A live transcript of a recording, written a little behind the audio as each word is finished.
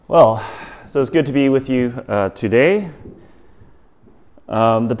Well, so it's good to be with you today.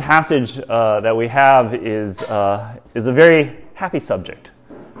 The passage that we have is a very happy subject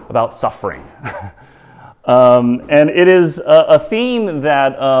about suffering. And it is a theme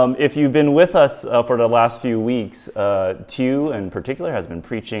that if you've been with us for the last few weeks, Tew in particular has been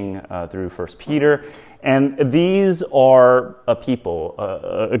preaching through 1 Peter. And these are a people,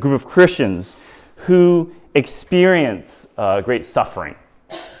 a group of Christians who experience great suffering.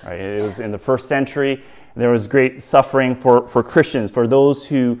 Right? It was in the first century. There was great suffering for Christians, for those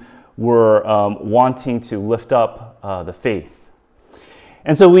who were wanting to lift up the faith.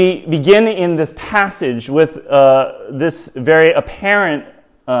 And so we begin in this passage with this very apparent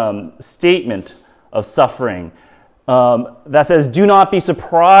statement of suffering that says, "Do not be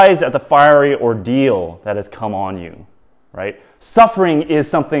surprised at the fiery ordeal that has come on you." Right? Suffering is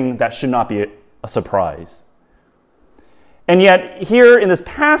something that should not be a surprise. And yet, here in this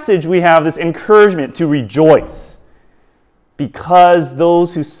passage, we have this encouragement to rejoice because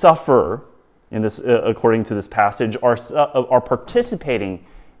those who suffer, in this, according to this passage, are participating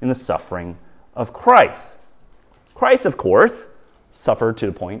in the suffering of Christ. Christ, of course, suffered to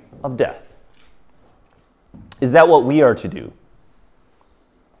the point of death. Is that what we are to do?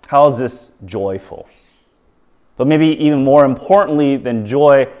 How is this joyful? But maybe even more importantly than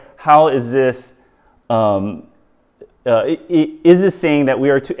joy, how is this is this saying that we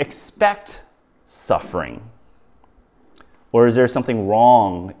are to expect suffering? Or is there something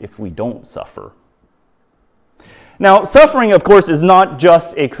wrong if we don't suffer? Now, suffering, of course, is not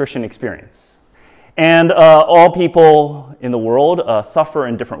just a Christian experience. And all people in the world suffer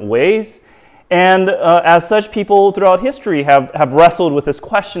in different ways. And as such, people throughout history have wrestled with this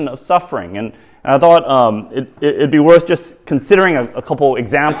question of suffering. And I thought it'd be worth just considering a couple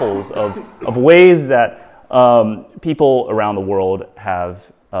examples of ways that people around the world have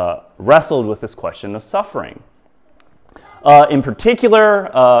wrestled with this question of suffering. In particular,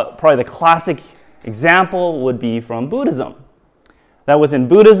 probably the classic example would be from Buddhism. That within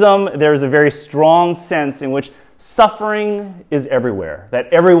Buddhism, there's a very strong sense in which suffering is everywhere,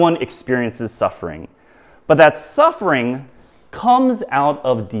 that everyone experiences suffering. But that suffering comes out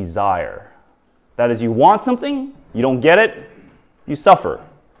of desire. That is, you want something, you don't get it, you suffer.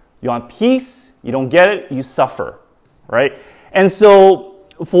 You want peace, you don't get it, you suffer, right? And so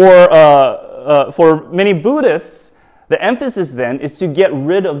for many Buddhists, the emphasis then is to get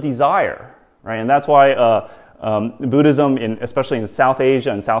rid of desire, right? And that's why Buddhism, especially in South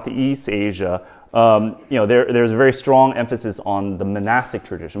Asia and Southeast Asia, there's a very strong emphasis on the monastic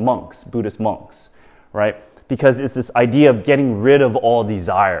tradition, monks, Buddhist monks, right? Because it's this idea of getting rid of all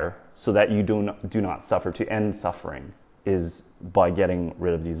desire so that you do not suffer. To end suffering is by getting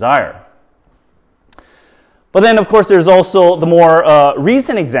rid of desire. But then, of course, there's also the more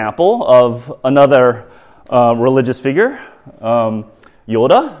recent example of another religious figure,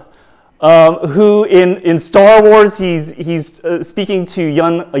 Yoda, who in Star Wars, he's speaking to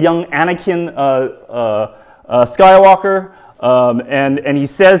a young Anakin Skywalker, and he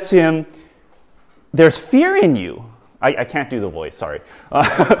says to him, "There's fear in you." I can't do the voice, sorry.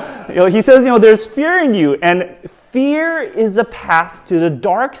 He says, there's fear in you, and fear is the path to the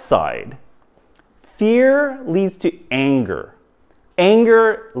dark side. Fear leads to anger.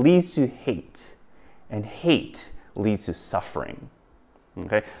 Anger leads to hate. And hate leads to suffering.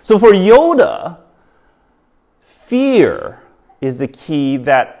 Okay? So for Yoda, fear is the key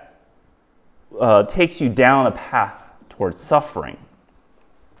that takes you down a path towards suffering.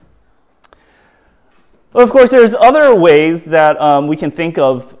 Well, of course, there's other ways that we can think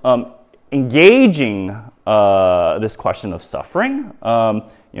of engaging this question of suffering.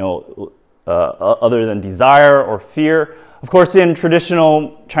 Other than desire or fear. Of course, in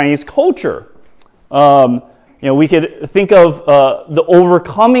traditional Chinese culture, we could think of the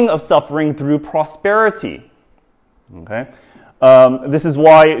overcoming of suffering through prosperity. Okay, this is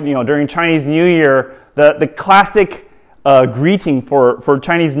why during Chinese New Year, the classic greeting for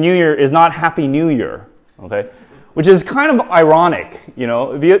Chinese New Year is not Happy New Year. Okay, which is kind of ironic,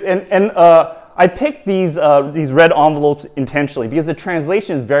 and I picked these red envelopes intentionally because the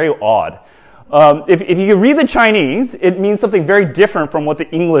translation is very odd. If you read the Chinese, it means something very different from what the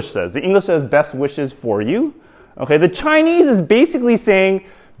English says. The English says best wishes for you. Okay, the Chinese is basically saying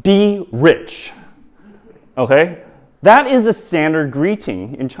be rich. Okay, that is a standard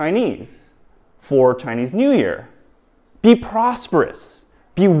greeting in Chinese for Chinese New Year. Be prosperous,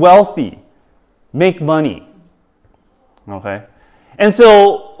 be wealthy, make money. Okay. And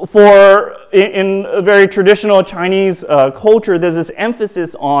so in a very traditional Chinese culture, there's this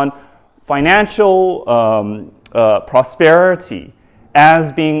emphasis on financial prosperity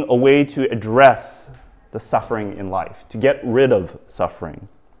as being a way to address the suffering in life, to get rid of suffering.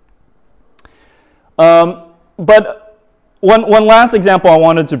 But one last example I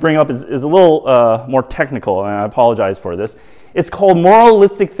wanted to bring up is a little more technical, and I apologize for this. It's called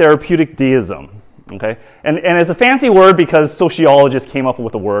moralistic therapeutic deism. Okay, and it's a fancy word because sociologists came up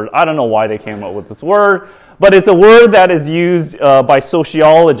with the word. I don't know why they came up with this word, but it's a word that is used by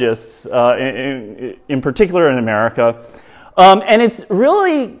sociologists, in particular in America. And it's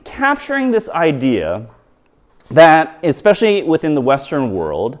really capturing this idea that, especially within the Western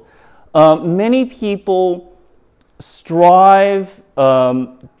world, many people strive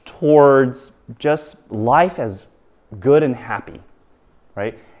towards just life as good and happy,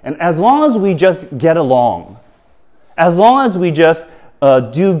 right? And as long as we just get along, as long as we just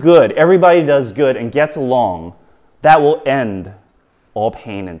do good, everybody does good and gets along, that will end all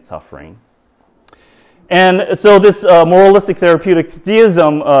pain and suffering. And so this moralistic therapeutic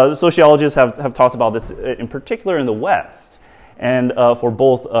deism, sociologists have talked about this in particular in the West, and for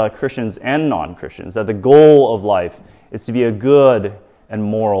both Christians and non-Christians, that the goal of life is to be a good and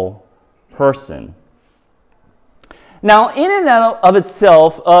moral person. Now, in and of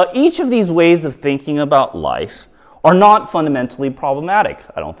itself, each of these ways of thinking about life are not fundamentally problematic,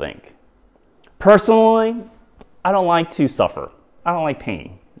 I don't think. Personally, I don't like to suffer. I don't like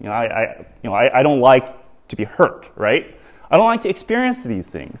pain. I don't like to be hurt, right? I don't like to experience these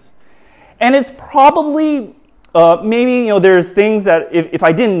things. And it's probably, maybe, there's things that if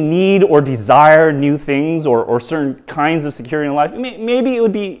I didn't need or desire new things or certain kinds of security in life, maybe it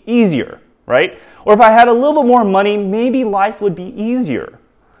would be easier, right? Or if I had a little bit more money, maybe life would be easier.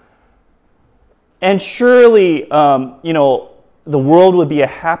 And surely, the world would be a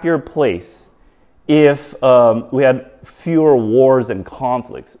happier place if we had fewer wars and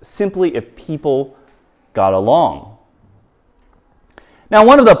conflicts, simply if people got along. Now,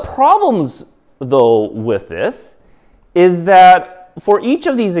 one of the problems, though, with this is that for each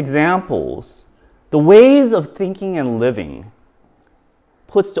of these examples, the ways of thinking and living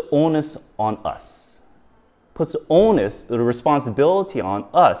puts the onus on us, puts the onus, the responsibility on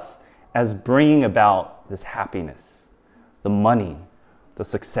us as bringing about this happiness, the money, the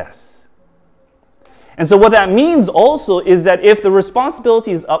success. And so what that means also is that if the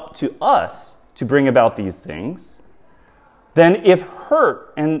responsibility is up to us to bring about these things, then if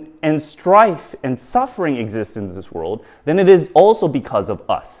hurt and strife and suffering exists in this world, then it is also because of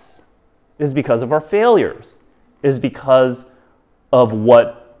us. It is because of our failures. It is because of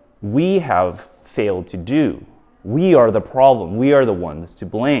what we have failed to do. We are the problem. We are the ones to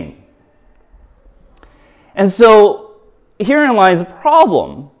blame. And so herein lies a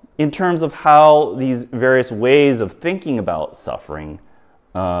problem in terms of how these various ways of thinking about suffering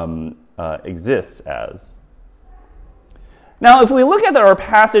exists as. Now, if we look at our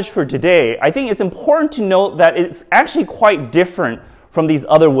passage for today, I think it's important to note that it's actually quite different from these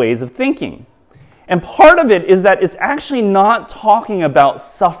other ways of thinking. And part of it is that it's actually not talking about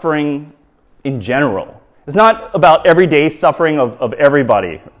suffering in general. It's not about everyday suffering of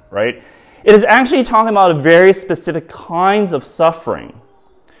everybody, right? It is actually talking about very specific kinds of suffering.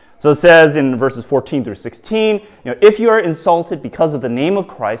 So it says in verses 14 through 16, if you are insulted because of the name of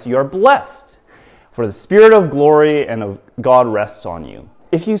Christ, you are blessed, for the Spirit of glory and of God rests on you.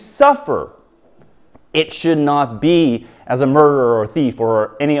 If you suffer, it should not be as a murderer or thief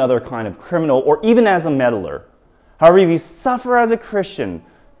or any other kind of criminal or even as a meddler. However, if you suffer as a Christian,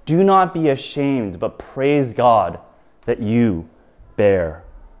 do not be ashamed, but praise God that you bear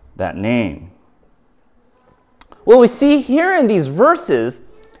that name. What we see here in these verses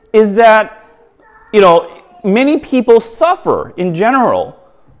is that, many people suffer in general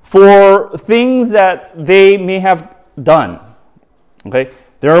for things that they may have done. Okay?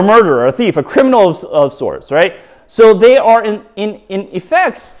 They're a murderer, a thief, a criminal of sorts, right? So they are in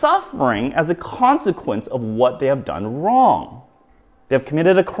effect suffering as a consequence of what they have done wrong. They have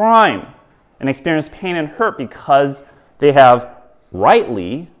committed a crime and experienced pain and hurt because they have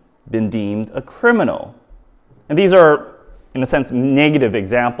rightly been deemed a criminal. And these are, in a sense, negative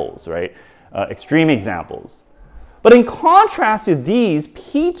examples, right? Extreme examples. But in contrast to these,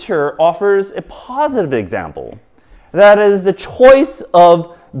 Peter offers a positive example. That is the choice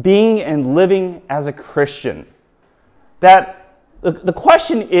of being and living as a Christian. That the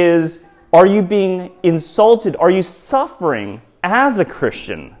question is, are you being insulted? Are you suffering as a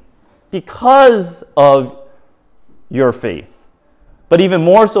Christian because of your faith? But even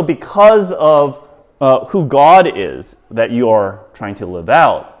more so because of who God is that you are trying to live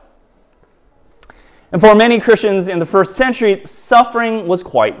out. And for many Christians in the first century, suffering was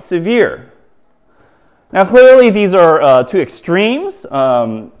quite severe. Now, clearly, these are two extremes,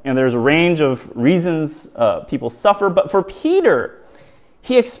 and there's a range of reasons people suffer. But for Peter,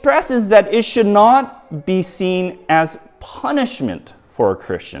 he expresses that it should not be seen as punishment for a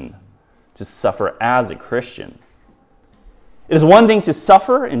Christian to suffer as a Christian. It is one thing to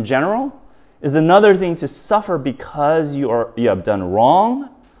suffer in general. It is another thing to suffer because you have done wrong.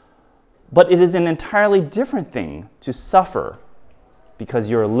 But it is an entirely different thing to suffer because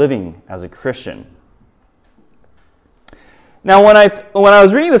you're living as a Christian. Now, when I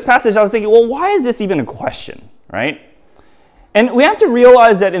was reading this passage, I was thinking, well, why is this even a question, right? And we have to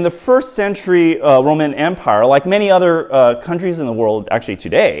realize that in the first century Roman Empire, like many other countries in the world actually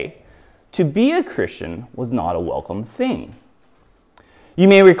today, to be a Christian was not a welcome thing. You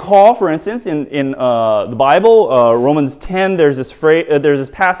may recall, for instance, in the Bible, Romans 10, there's this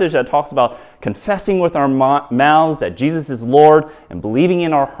passage that talks about confessing with our mouths that Jesus is Lord and believing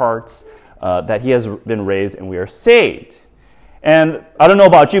in our hearts that He has been raised and we are saved. And I don't know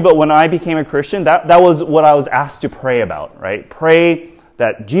about you, but when I became a Christian, that was what I was asked to pray about, right? Pray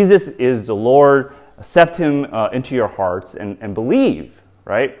that Jesus is the Lord, accept Him into your hearts, and believe,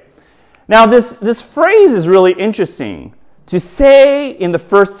 right? Now, this phrase is really interesting. To say in the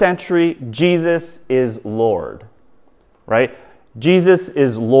first century, Jesus is Lord, right? Jesus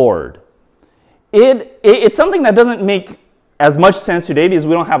is Lord. It's something that doesn't make as much sense today because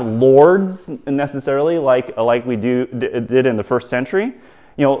we don't have lords necessarily like we did in the first century.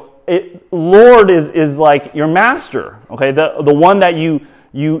 You know, Lord is like your master, okay? The one that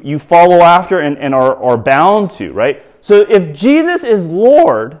you follow after and are bound to, right? So if Jesus is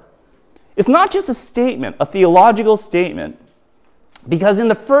Lord, it's not just a statement, a theological statement, because in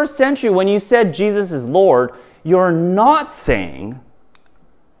the first century when you said Jesus is Lord, you're not saying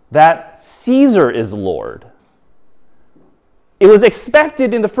that Caesar is Lord. It was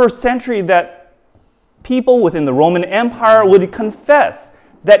expected in the first century that people within the Roman Empire would confess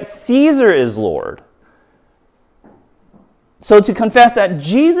that Caesar is Lord. So to confess that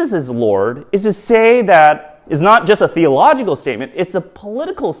Jesus is Lord is to say that it's not just a theological statement, it's a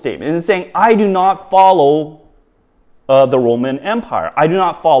political statement. It's saying, I do not follow the Roman Empire. I do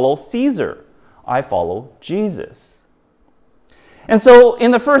not follow Caesar. I follow Jesus. And so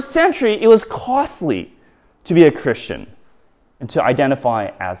in the first century, it was costly to be a Christian and to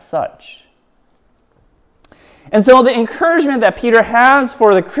identify as such. And so the encouragement that Peter has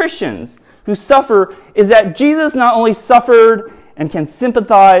for the Christians who suffer is that Jesus not only suffered and can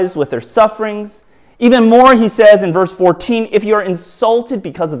sympathize with their sufferings, even more, he says in verse 14, if you are insulted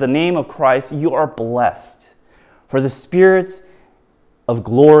because of the name of Christ, you are blessed, for the Spirit of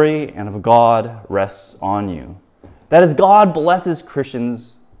glory and of God rests on you. That is, God blesses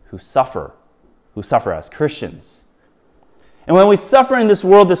Christians who suffer as Christians. And when we suffer in this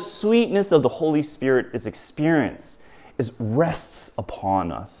world, the sweetness of the Holy Spirit is experienced, it rests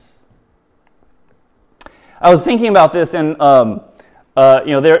upon us. I was thinking about this, and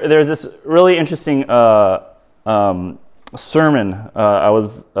there's this really interesting sermon I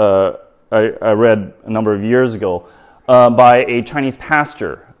read a number of years ago by a Chinese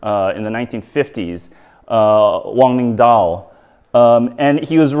pastor in the 1950s, Wang Lingdao. And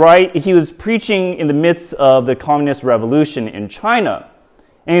he was preaching in the midst of the communist revolution in China.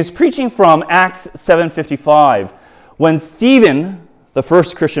 And he was preaching from Acts 7:55 when Stephen, the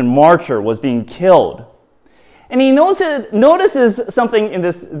first Christian martyr, was being killed. And he notices something in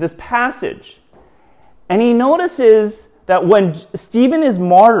this passage. And he notices that when Stephen is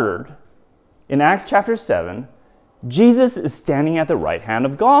martyred in Acts chapter 7, Jesus is standing at the right hand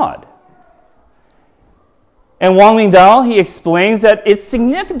of God. And Wang Lingdao, he explains that it's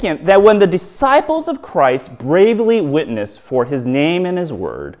significant that when the disciples of Christ bravely witness for His name and His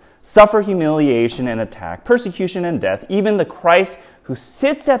word, suffer humiliation and attack, persecution and death, even the Christ who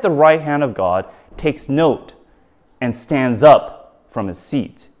sits at the right hand of God takes note and stands up from His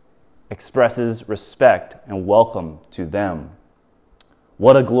seat, expresses respect and welcome to them.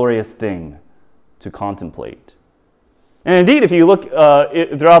 What a glorious thing to contemplate. And indeed, if you look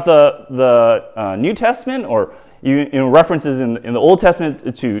throughout the New Testament or references in the Old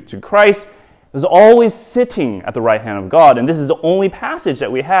Testament to Christ, there's always sitting at the right hand of God. And this is the only passage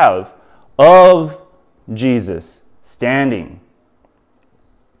that we have of Jesus standing.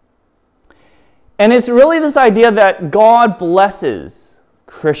 And it's really this idea that God blesses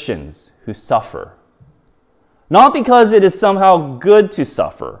Christians who suffer. Not because it is somehow good to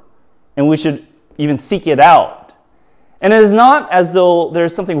suffer, and we should even seek it out. And it is not as though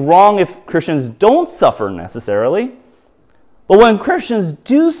there's something wrong if Christians don't suffer necessarily. But when Christians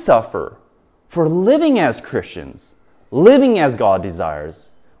do suffer for living as Christians, living as God desires,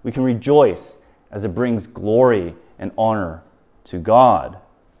 we can rejoice as it brings glory and honor to God.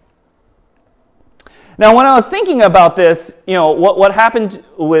 Now, when I was thinking about this, what happened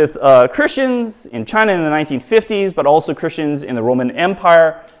with Christians in China in the 1950s, but also Christians in the Roman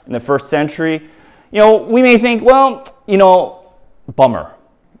Empire in the first century, we may think, well, bummer,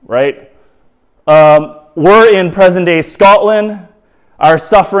 right? We're in present-day Scotland. Our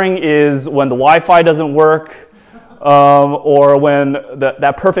suffering is when the Wi-Fi doesn't work, or when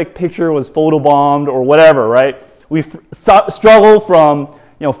that perfect picture was photobombed, or whatever, right? We struggle from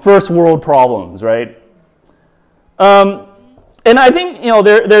first world problems, right? And I think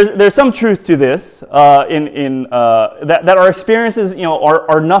there's some truth to this that our experiences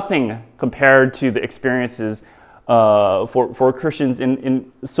are nothing compared to the experiences for Christians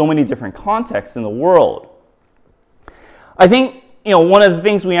in so many different contexts in the world. I think one of the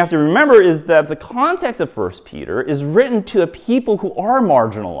things we have to remember is that the context of 1 Peter is written to a people who are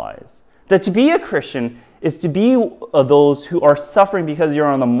marginalized. That to be a Christian is to be those who are suffering because you're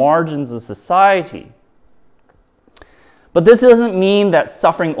on the margins of society. But this doesn't mean that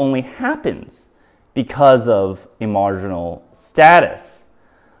suffering only happens because of a marginal status.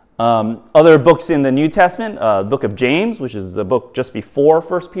 Other books in the New Testament, the book of James, which is the book just before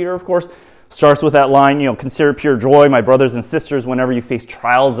 1 Peter, of course, starts with that line, consider pure joy, my brothers and sisters, whenever you face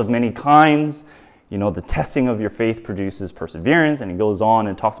trials of many kinds. The testing of your faith produces perseverance, and he goes on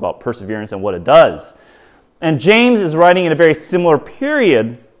and talks about perseverance and what it does. And James is writing in a very similar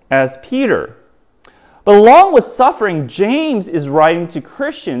period as Peter. But along with suffering, James is writing to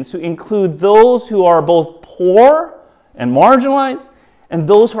Christians who include those who are both poor and marginalized, and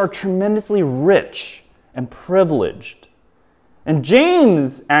those who are tremendously rich and privileged. And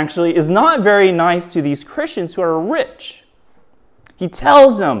James actually is not very nice to these Christians who are rich. He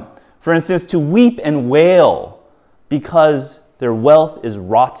tells them, for instance, to weep and wail because their wealth is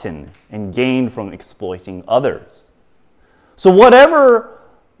rotten and gained from exploiting others. So whatever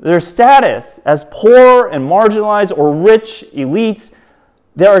their status as poor and marginalized or rich elites,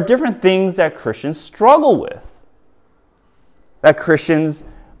 there are different things that Christians struggle with. That Christians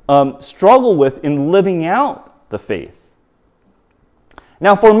struggle with in living out the faith.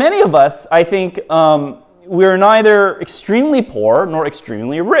 Now, for many of us, I think we're neither extremely poor nor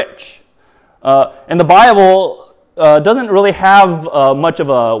extremely rich. And the Bible doesn't really have much of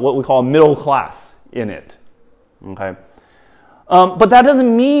what we call middle class in it. Okay. But that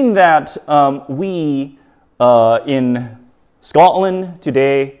doesn't mean that we in Scotland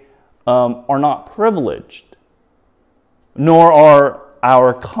today are not privileged, nor are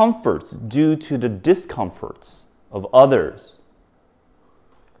our comforts due to the discomforts of others.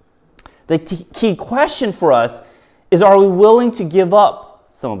 The key question for us is, are we willing to give up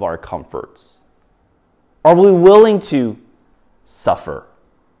some of our comforts? Are we willing to suffer,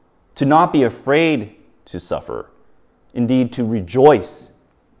 to not be afraid to suffer? Indeed, to rejoice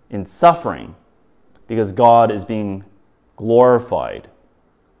in suffering because God is being glorified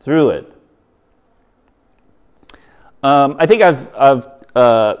through it. I think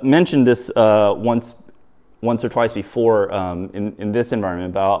I've mentioned this once or twice before in this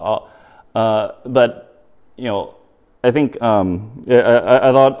environment, but I think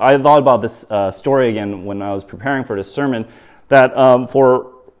I thought about this story again when I was preparing for this sermon. That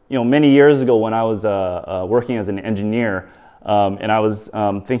for many years ago when I was working as an engineer, and I was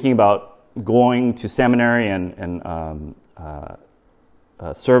thinking about going to seminary and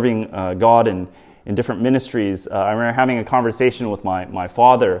serving God in different ministries, I remember having a conversation with my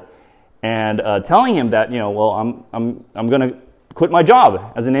father and telling him that I'm going to quit my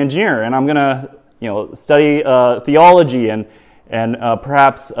job as an engineer and I'm going to study theology and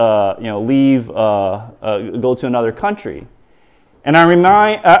perhaps leave, go to another country. And I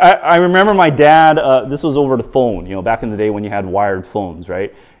remember my dad, this was over the phone, back in the day when you had wired phones,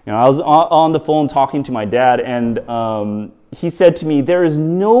 right? I was on the phone talking to my dad, and he said to me, there is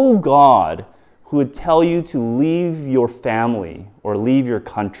no God who would tell you to leave your family or leave your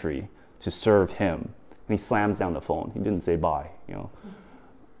country to serve him. And he slams down the phone. He didn't say bye, It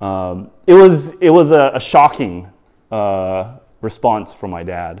was a shocking response from my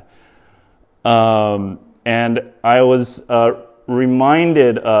dad. And I was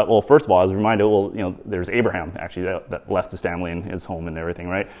reminded, first of all, I was reminded, there's Abraham, actually, that left his family and his home and everything,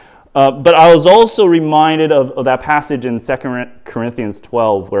 right? But I was also reminded of that passage in 2 Corinthians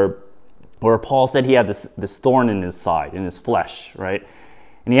 12 where Paul said he had this thorn in his side, in his flesh, right?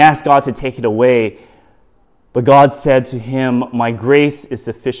 And he asked God to take it away, but God said to him, my grace is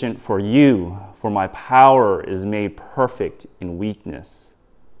sufficient for you, for my power is made perfect in weakness.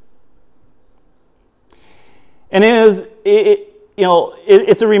 And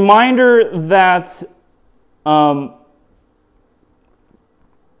it's a reminder that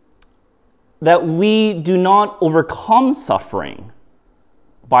that we do not overcome suffering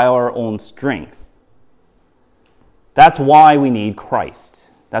by our own strength. That's why we need Christ.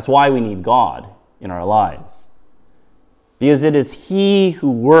 That's why we need God in our lives. Because it is He who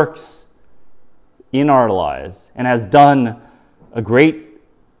works in our lives and has done a great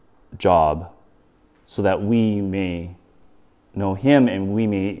job so that we may know Him and we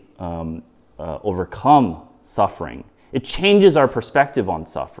may overcome suffering. It changes our perspective on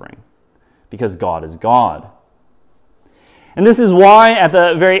suffering because God is God. And this is why at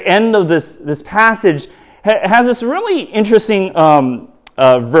the very end of this passage has this really interesting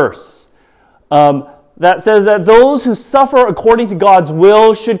verse that says that those who suffer according to God's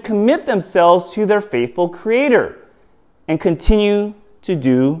will should commit themselves to their faithful Creator and continue to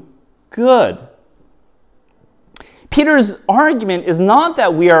do good. Peter's argument is not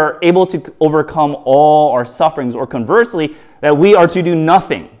that we are able to overcome all our sufferings, or conversely, that we are to do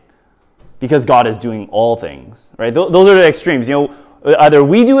nothing because God is doing all things. Right? Those are the extremes. Either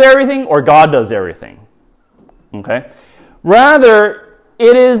we do everything or God does everything. Okay? Rather,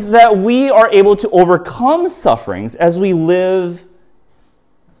 it is that we are able to overcome sufferings as we live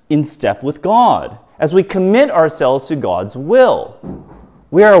in step with God, as we commit ourselves to God's will.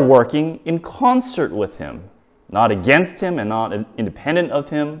 We are working in concert with Him, not against Him and not independent of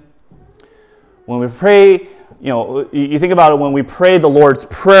Him. When we pray, you think about it, when we pray the Lord's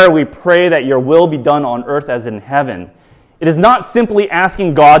Prayer, we pray that your will be done on earth as in heaven. It is not simply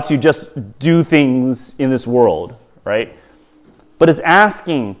asking God to just do things in this world, right? But it's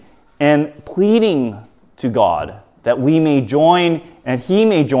asking and pleading to God that we may join and He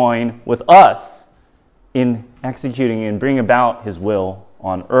may join with us in executing and bringing about His will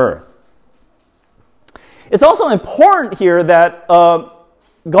on earth. It's also important here that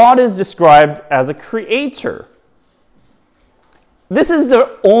God is described as a creator. This is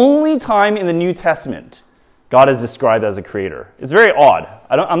the only time in the New Testament God is described as a creator. It's very odd.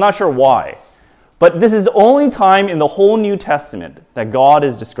 I'm not sure why. But this is the only time in the whole New Testament that God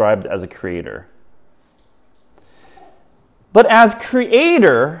is described as a creator. But as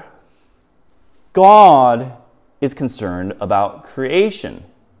creator, God is concerned about creation.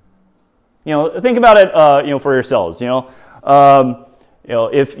 Think about it, for yourselves.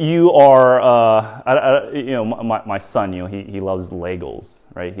 If you are, my son, he loves Legos,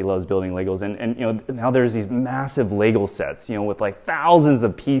 right? He loves building Legos, and now there's these massive Lego sets, with like thousands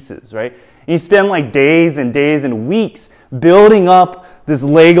of pieces, right? And you spend like days and days and weeks building up this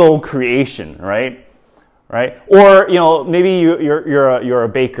Lego creation, right? Right? Or maybe you're a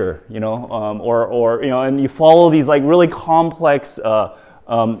baker, and you follow these like really complex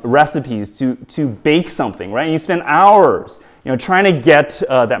recipes to bake something, right? And you spend hours, trying to get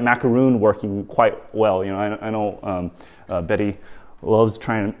that macaroon working quite well. I know Betty loves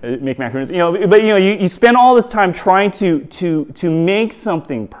trying to make macaroons. But you spend all this time trying to make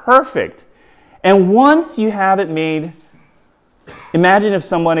something perfect, and once you have it made, imagine if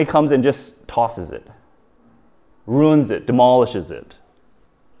somebody comes and just tosses it, ruins it, demolishes it.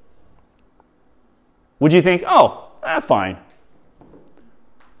 Would you think, oh, that's fine?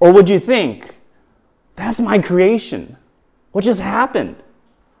 Or would you think, that's my creation? What just happened?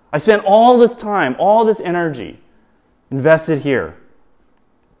 I spent all this time, all this energy invested here.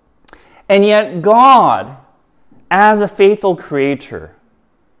 And yet God, as a faithful creator,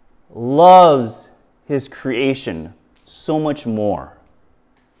 loves His creation so much more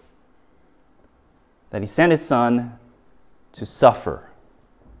that He sent His Son to suffer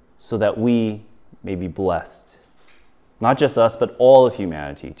so that we may be blessed. Not just us, but all of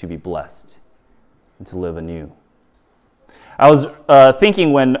humanity to be blessed and to live anew. I was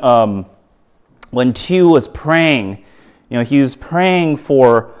thinking when Tew was praying, he was praying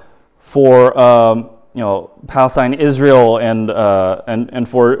for Palestine, Israel, and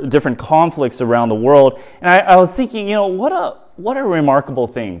for different conflicts around the world. And I was thinking, what a remarkable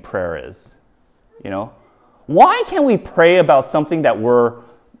thing prayer is. Why can't we pray about something that we're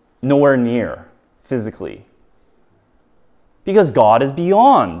nowhere near physically? Because God is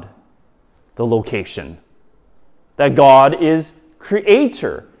beyond the location. That God is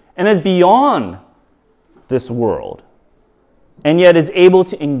creator and is beyond this world. And yet is able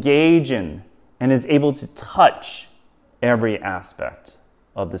to engage in and is able to touch every aspect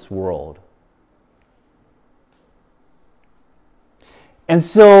of this world. And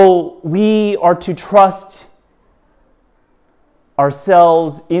so we are to trust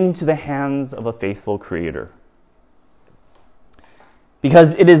ourselves into the hands of a faithful creator.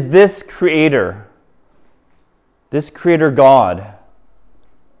 Because it is this creator This Creator God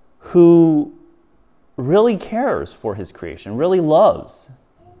who really cares for His creation, really loves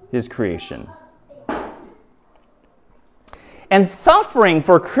His creation. And suffering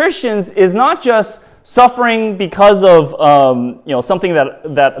for Christians is not just suffering because of something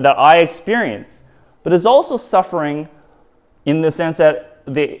that I experience, but it's also suffering in the sense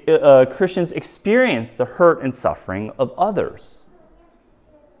that Christians experience the hurt and suffering of others.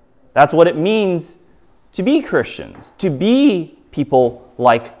 That's what it means to be Christians, to be people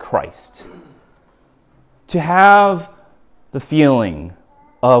like Christ, to have the feeling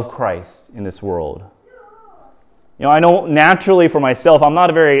of Christ in this world. I know naturally for myself, I'm not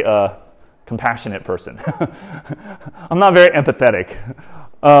a very compassionate person. I'm not very empathetic.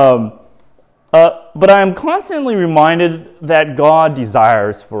 But I'm constantly reminded that God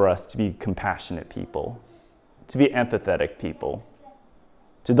desires for us to be compassionate people, to be empathetic people,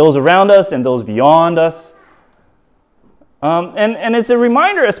 to those around us and those beyond us. And it's a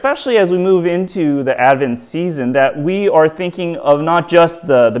reminder, especially as we move into the Advent season, that we are thinking of not just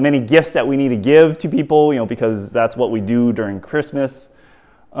the many gifts that we need to give to people, because that's what we do during Christmas,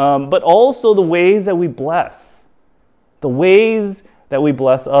 but also the ways that we bless, the ways that we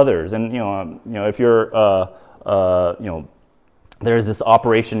bless others. And if you're there's this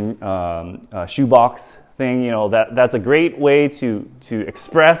Operation Shoebox thing, that's a great way to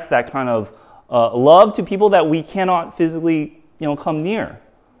express that kind of love to people that we cannot physically, come near,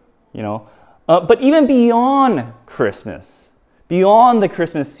 But even beyond Christmas, beyond the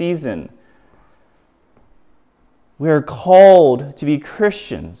Christmas season, we are called to be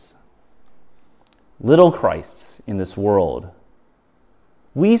Christians, little Christs in this world.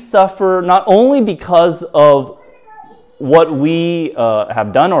 We suffer not only because of what we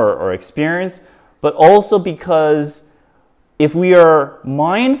have done or experienced, but also because if we are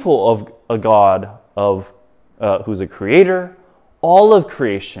mindful of a God who's a creator, all of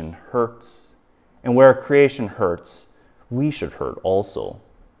creation hurts. And where creation hurts, we should hurt also,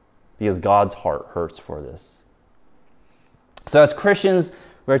 because God's heart hurts for this. So as Christians,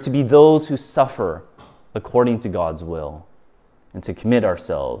 we are to be those who suffer according to God's will, and to commit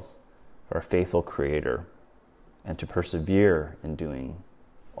ourselves to our faithful Creator, and to persevere in doing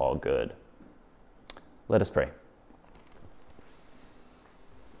all good. Let us pray.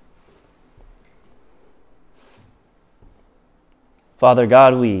 Father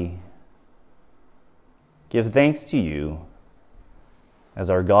God, we give thanks to you as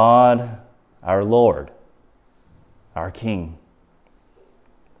our God, our Lord, our King,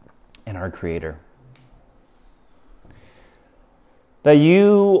 and our Creator. That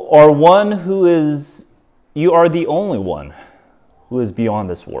you are you are the only one who is beyond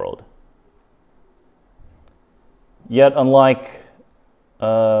this world. Yet, unlike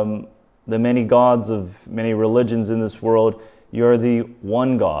the many gods of many religions in this world, you are the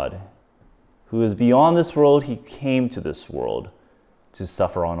one God who is beyond this world. He came to this world to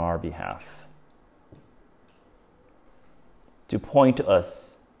suffer on our behalf, to point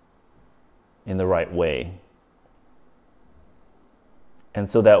us in the right way, and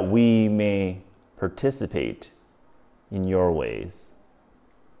so that we may participate in your ways.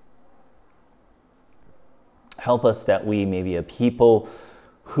 Help us that we may be a people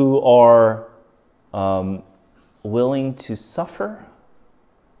who are willing to suffer,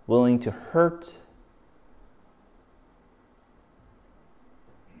 willing to hurt,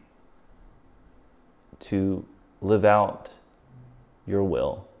 to live out your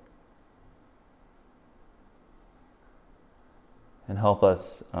will. And help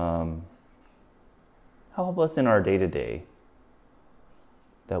us in our day-to-day,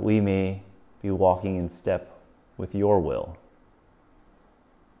 that we may be walking in step with your will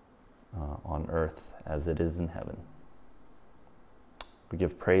on earth as it is in heaven. We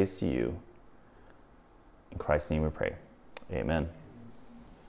give praise to you. In Christ's name we pray. Amen.